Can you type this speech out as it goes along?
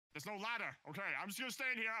There's no ladder. Okay, I'm just gonna stay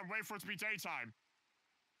in here and wait for it to be daytime.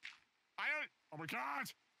 I don't. Oh my god!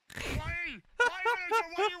 Why? Why, manager?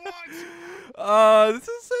 What do you want? Oh, this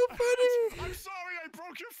is so funny. I'm sorry, I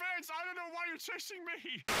broke your fence. I don't know why you're chasing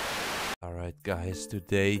me. Alright, guys,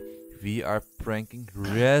 today we are pranking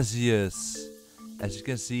Resius. As you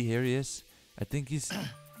can see, here he is. I think he's.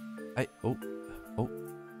 Oh,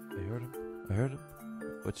 I heard him. I heard him.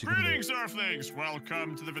 What's he gonna do? Greetings, Earthlings!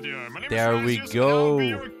 Welcome to the video. My name There is we Resius, go.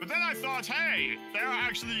 But then I thought, hey, there are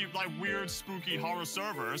actually like weird, spooky horror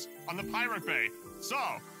servers on the Pirate Bay. So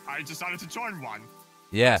I decided to join one.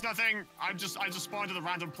 Yeah. There's nothing. I just spawned in a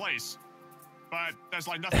random place, but there's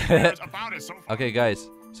like nothing weird about it so far. Okay, guys.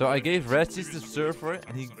 So I gave Resius the server,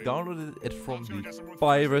 and he downloaded it from the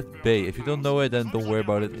Pirate Bay. If you don't know it, then don't worry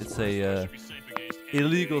about it. It's a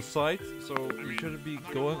illegal site, so you shouldn't be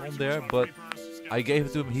going on there. But I gave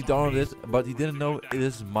it to him. He downloaded it, but he didn't know it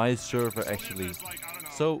is my server actually.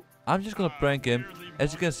 So I'm just gonna prank him,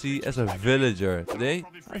 as you can see, as a villager. Today,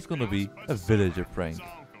 it's gonna be a villager prank.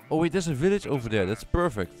 Oh wait, there's a village over there. That's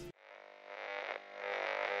perfect.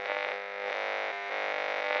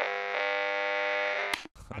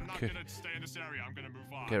 I'm not gonna stay in this area. I'm gonna move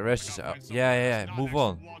on. Okay, rest is out. Yeah. Move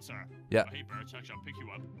on. Yeah. Hey, Birch, actually, I'll pick you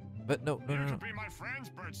up. But no. Be my friends,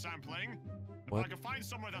 bird sampling. What? If I can find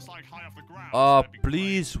somewhere that's like high off the ground. Oh, that'd be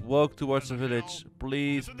please walk towards the village.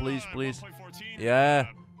 Please. Yeah.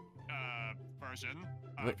 Version.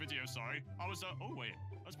 Wait. Video, sorry. I was, oh wait.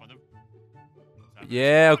 That's fun.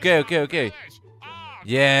 Yeah, okay. Ah,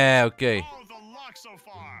 Yeah, okay. oh, the luck so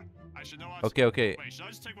far. I should know how Okay. Wait, should I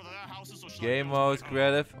just take one of their houses or should Game I go mode, to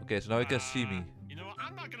creative. Okay, so now you can see me. You know what?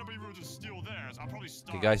 I'm not gonna be rude to steal theirs. I'll probably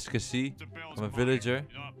start. Okay, guys, you can see. to build I'm a mine. villager.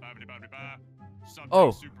 You know, something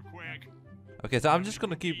Oh. super quick. Okay, so I'm just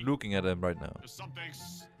gonna keep looking at him right now. There's something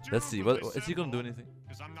Let's see. What is he gonna do? Anything?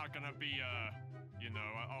 Because I'm not gonna be, you know.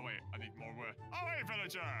 Oh wait, I need more work. Oh hey,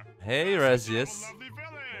 villager. Hey, Nice to see you have Resius. a lovely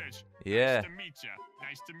village. Yeah. Nice to meet you.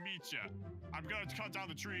 Nice to meet you. I'm gonna cut down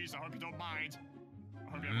the trees. I hope you don't mind.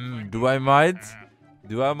 I hope you have a clean Do I mind? Uh,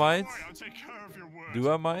 Do I mind? Don't worry, I'll take care of your wood. Do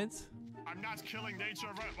I mind? I'm not killing nature.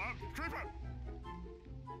 Creeper!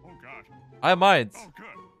 Oh god. I mind. Oh good.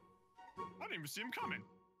 I didn't even see him coming.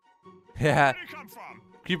 Yeah. Where did he come from?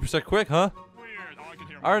 Creepers are quick, huh? Weird. Oh, I can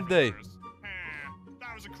hear Aren't they? creepers.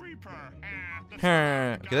 That was a creeper. That's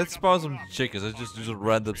Okay, the guy let's got spawn blown some up. chickens. Let's just do some I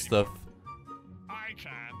random can't stuff. I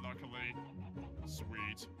can, luckily.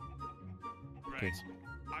 Sweet. Okay. Great.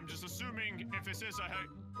 I'm just assuming if this is a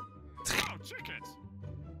oh, chickens!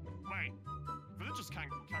 Wait, villagers can't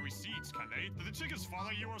carry seeds, can they? Do the chickens follow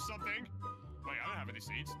you or something? Wait, I don't have any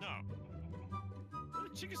seeds. No. How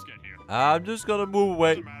did chickens get here? I'm just gonna move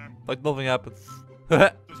away. Doesn't matter. Like nothing happened. Doesn't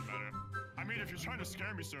matter. I mean, if you're trying to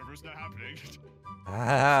scare me, server, it's not happening.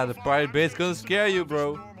 The pirate base gonna scare you,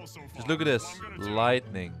 bro. Just look at this.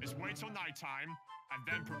 Lightning. Is wait till nighttime and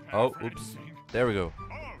then prepare Oh, for oops. anything. There we go.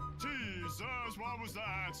 Oh, Jesus, what was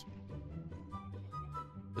that?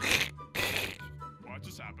 What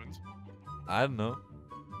just happened? I don't know.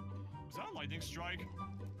 Was that a lightning strike?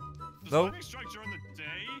 Does No. lightning strike during the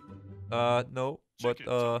day? No. But,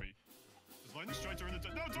 Chicken, tell me. Does lightning strike during the day?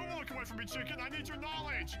 No, don't walk away from me, chicken. I need your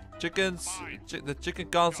knowledge. chickens. Fine. The chicken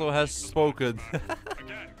council has spoken.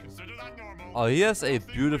 Again, consider that normal. Oh, he has a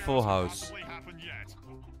Nothing beautiful weird has house. possibly happened yet.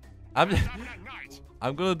 I'm It's happened at night.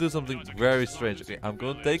 I'm gonna do something very strange. Okay, I'm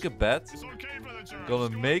gonna take a bet. It's okay, villager. Gonna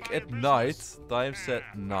Just go make about your it night. business. Time set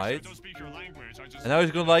Actually, night. I don't speak your language. I just, And now he's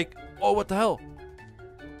gonna like, oh, what the hell?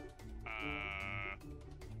 uh,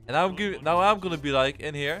 And now I'm gonna be like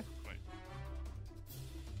in here. wait.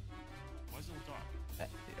 Why is it all dark?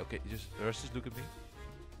 Okay, just look at me.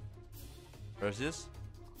 Where's this?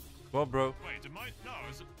 Come on, bro. Wait, did my no?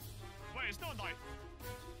 Is it? Wait, it's not night.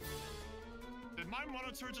 Did my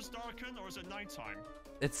monitor just darken, or is it nighttime?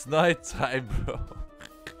 It's nighttime, bro.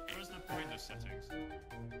 Where's the brightness settings?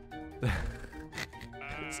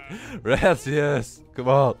 Resius, come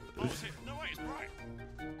on. Oh, see, no wait, it's bright.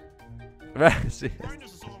 Resius.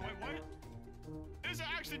 Brightness is all the way. What? Is it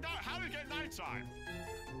actually not? How did it get nighttime?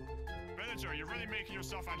 Villager, you're really making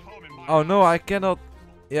yourself at home in my Oh no, house. I cannot.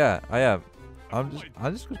 Yeah, I am. I'm Wait,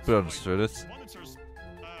 just gonna put on the service. Monitors.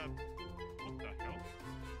 What the hell?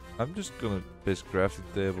 I'm just gonna place crafting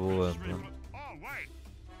table This and. is really oh wait.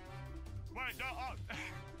 Wait, no.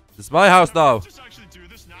 This is my house now. Just actually do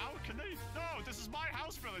this now? Can they? No, this is my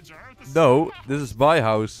house, villager. This No, is this is my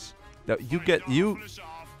house. Now you Wait, get no, you. finish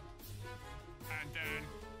off. And then,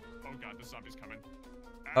 oh god, the zombie's coming.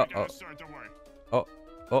 Uh Go, oh. sir, don't worry. Oh,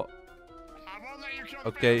 oh. I won't let you kill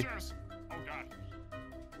Okay. the villagers. Oh god.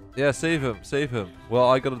 Yeah, save him, save him. Well,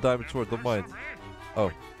 I got a diamond sword. Don't mind. Sorry.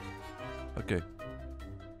 Oh. Okay.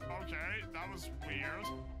 that was weird.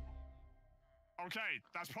 Okay,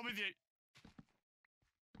 that's probably the...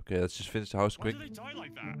 Okay, let's just finish the house Why quick. do they die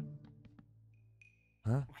like that?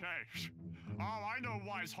 Huh? Okay. Oh, I know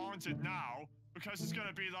why it's haunted now. Because it's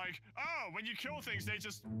gonna be like, oh, when you kill things, they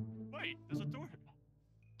just... Wait, there's a door.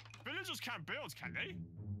 Villagers can't build, can they?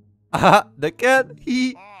 Haha, they can.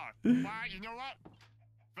 He. Oh, well, you know what?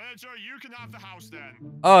 Villager, you can have the house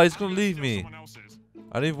then. Oh, he's I'm gonna leave steal me. someone else's.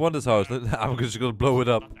 I don't even want this house. I'm just gonna blow it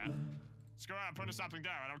up. Not that. Let's go ahead and put something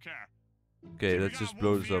there, I don't care. Okay, See, we let's got just a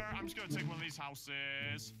blow wolf this up. here. I'm just gonna take one of these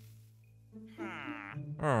houses. Wait,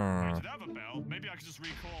 Hmm. did I have a bell? Maybe I could just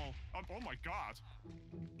recall. Oh my god.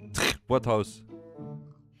 What house?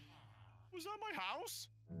 Was that my house?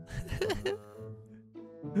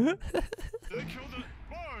 Did they kill the...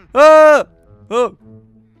 Whoa! Ah! Oh!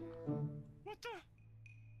 What the?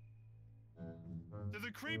 Did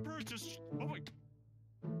the creeper just... Oh my...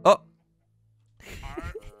 Oh!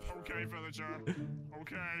 Okay, villager.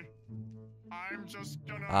 Okay. I'm just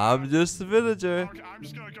gonna... I'm just a villager. Okay, I'm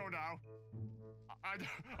just gonna go now.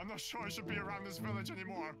 I'm not sure I should be around this village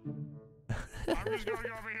anymore. I'm just gonna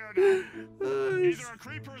go over here now. Either a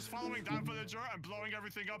creeper is following that villager and blowing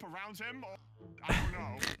everything up around him, or... I don't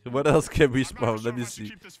know. What else can we I'm not spawn? sure Let me if I should see.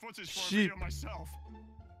 keep this footage for a Sheep. video myself.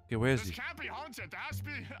 Okay, where is This he? can't be haunted. There has to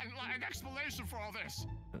be an explanation for all this.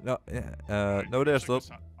 No, yeah, Right, no, there's check not.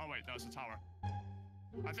 this out. Oh wait, that's the tower.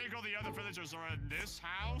 I think all the other villagers are in this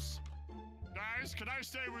house. Guys, can I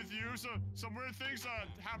stay with you? Some weird things are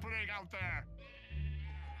happening out there.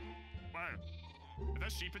 Wait, are there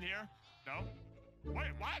sheep in here? No.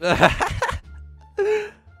 Wait, what? What? Why are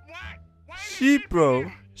there Sheep, bro. in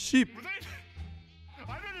here? Sheep. Were they...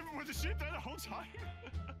 I didn't even... Were the sheep there the whole time?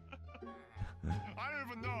 I don't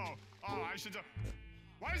even know. Oh, I should...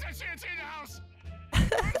 Why is there TNT in the house? Why is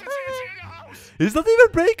there TNT in the house? He's not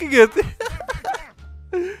even breaking it.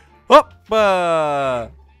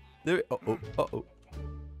 Hoppa! There we... Uh-oh. Uh-oh.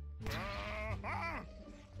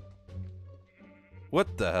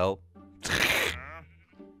 What the hell?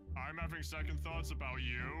 I'm having second thoughts about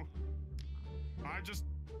you. I just...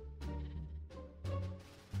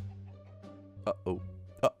 Uh-oh.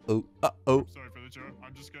 Uh-oh. Uh-oh. Sorry, villager.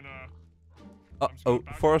 I'm just gonna... Uh-oh.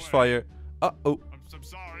 Forest fire. Uh-oh. I'm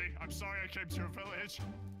sorry. I'm sorry I came to your village.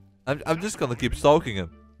 I'm just gonna keep stalking him.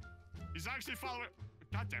 He's actually following...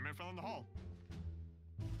 God damn it, I fell in the hole.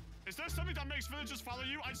 Is there something that makes villagers follow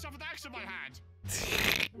you? I just have an axe in my hand.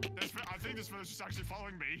 I think this village is actually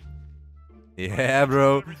following me. Yeah,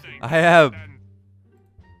 bro. Everything. I have. Then,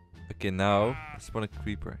 Okay, now spawn a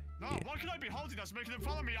creeper. no, Yeah. what can I be holding that's making them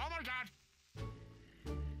follow me? Oh my god.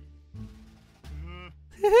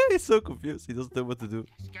 He's so confused. He doesn't know what to do.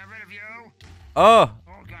 Get rid of you. Oh!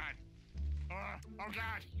 Oh god. Oh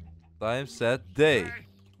god. Time set day. Hey,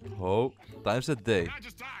 Oh, time set day. I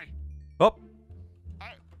just die. Hop.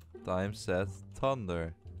 I- Time set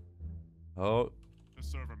thunder. Oh, The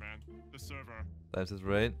server, man. The server. time set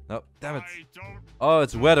rain. No, damn it. I don't Oh,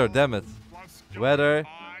 it's weather. Damn it. what's Weather. going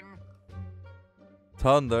on.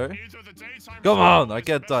 Thunder. Either the daytime Come cycle on, I is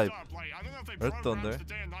can't messed type. up, like, I don't know if they Earth programmed thunder. the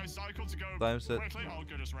day and night cycle to go Time set. quickly. Oh,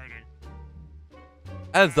 good, it's raining.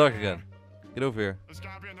 And it's dark again. Get over here. There's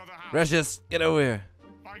gotta be another house. Precious, get over here.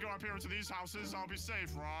 If I go up here into these houses, I'll be safe,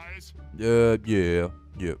 right? Yeah.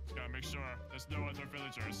 Just gotta make sure there's no other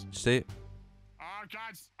villagers. Stay.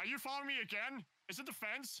 Guys, are you following me again? Is it the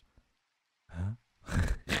fence? Huh? Uh,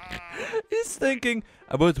 He's thinking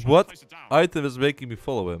about trying to what place it down. item is making me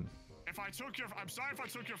follow him. If I took your, I'm sorry if I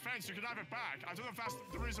took your fence. You can have it back. I don't know if that's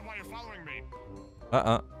the reason why you're following me.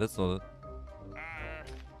 That's not it.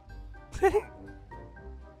 Oh,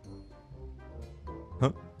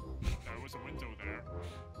 Huh? there was a window there.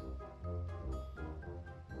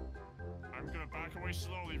 I'm gonna back away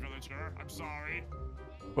slowly, villager. I'm sorry.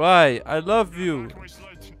 Why? I love you. Back away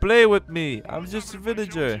slowly. Play with me. What I'm would just a happen if I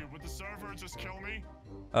killed villager. you? Would the server just kill me?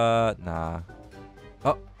 Nah.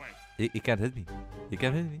 Oh, Wait, he can't hit me. He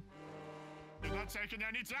can't hit me. you're not taking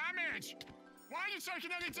any damage. Why are you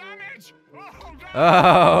taking any damage? Oh god.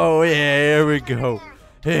 Oh, yeah, here we go.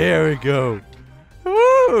 Here we go.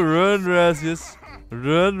 Woo, run, Razius.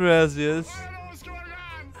 Run, Razius. I don't know what's going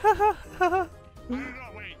on. I don't know.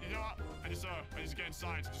 Wait, you know what? I just to get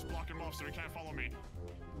inside. Just block him off so he can't follow me.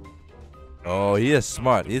 Oh, he is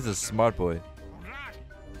smart. He's a smart boy. Oh god.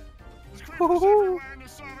 There's creepers everywhere in the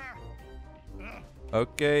server.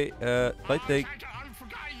 Okay, light take. I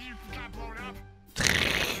forgot you got blown up.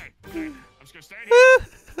 Okay. I'm just gonna stay in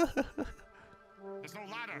here. There's no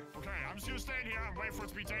ladder. Okay, I'm just gonna stay in here and wait for it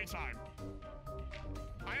to be daytime.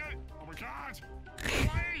 Oh my god.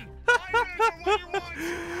 Why? Why what you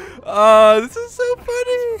want? Oh, this is so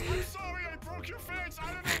funny. I'm sorry I broke your fence.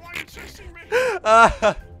 I don't know why you chasing me.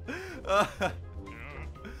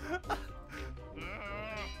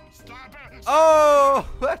 Stop it. Oh,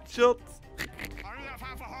 headshot. I only have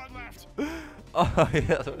half a heart left. Oh,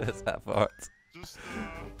 yeah, that's half a heart. Just,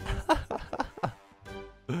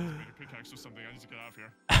 make a pickaxe or something. I need to get out of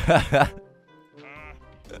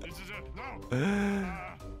here. This is it. No.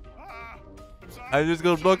 I'm sorry. I'm just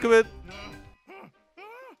gonna block him in.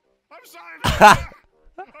 I'm sorry.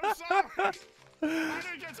 I'm sorry. I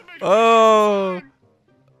didn't get to make a Oh.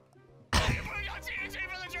 pickaxe. I'm putting on TNT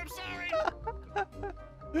villager. I'm sorry.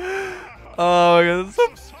 Oh my god, that's so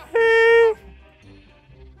funny.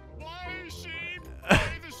 Why sheep? Why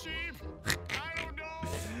the sheep? I don't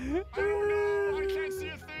know. I don't know. I can't see a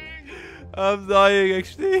thing. I'm dying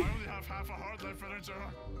actually. I only have half a heart left, villager.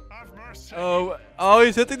 Have mercy. Oh,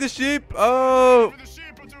 he's hitting the sheep. Oh, The sheep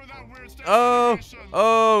are doing that weird stuff. oh,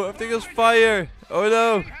 oh, everything is fire. Oh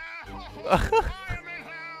no.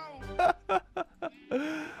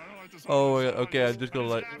 Oh my god, okay, I'm just gonna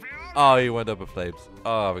like. Oh, he went up in flames.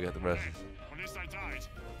 Oh my god, the rest. At least I died.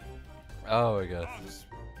 Oh my god.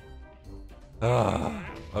 Ah,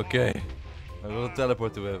 okay. I'm gonna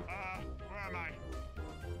teleport to him. Where am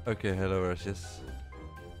I? Okay, hello, Russius.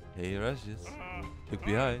 Hey, Russius. Look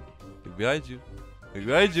behind. Look behind you. Look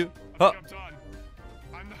behind you. I Huh. think I'm done.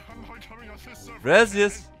 I'm not coming off this server.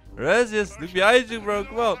 Russius. Russius, look behind you, bro.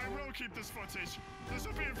 Come on. I will keep this footage. This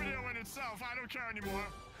will be a video in itself. I don't care anymore.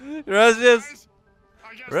 Russius.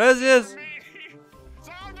 I guess Russius. for me.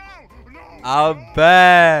 So, no. I'm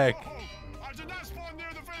back. I did not spawn near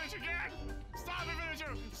the village again. Stop it,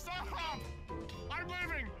 villager. Stop. I'm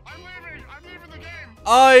leaving. I'm leaving the game.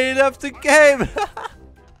 Oh, he left the game.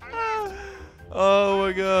 I left. Oh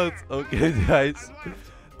my god. Okay, guys.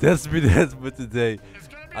 That's been it for today. It's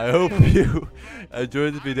gonna be I hope you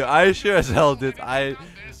enjoyed the video. I sure as hell did.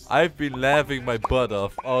 I've been laughing my butt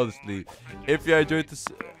off, honestly. If you enjoyed this,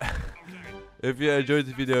 if you enjoyed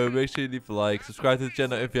the video, make sure you leave a like, subscribe to the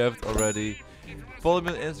channel if you haven't already. Follow me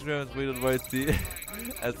on Instagram at WeDon'tWriteT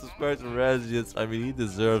and subscribe to Razius. I mean, he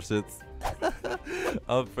deserves it.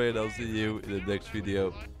 I'm afraid I'll see you in the next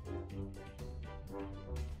video.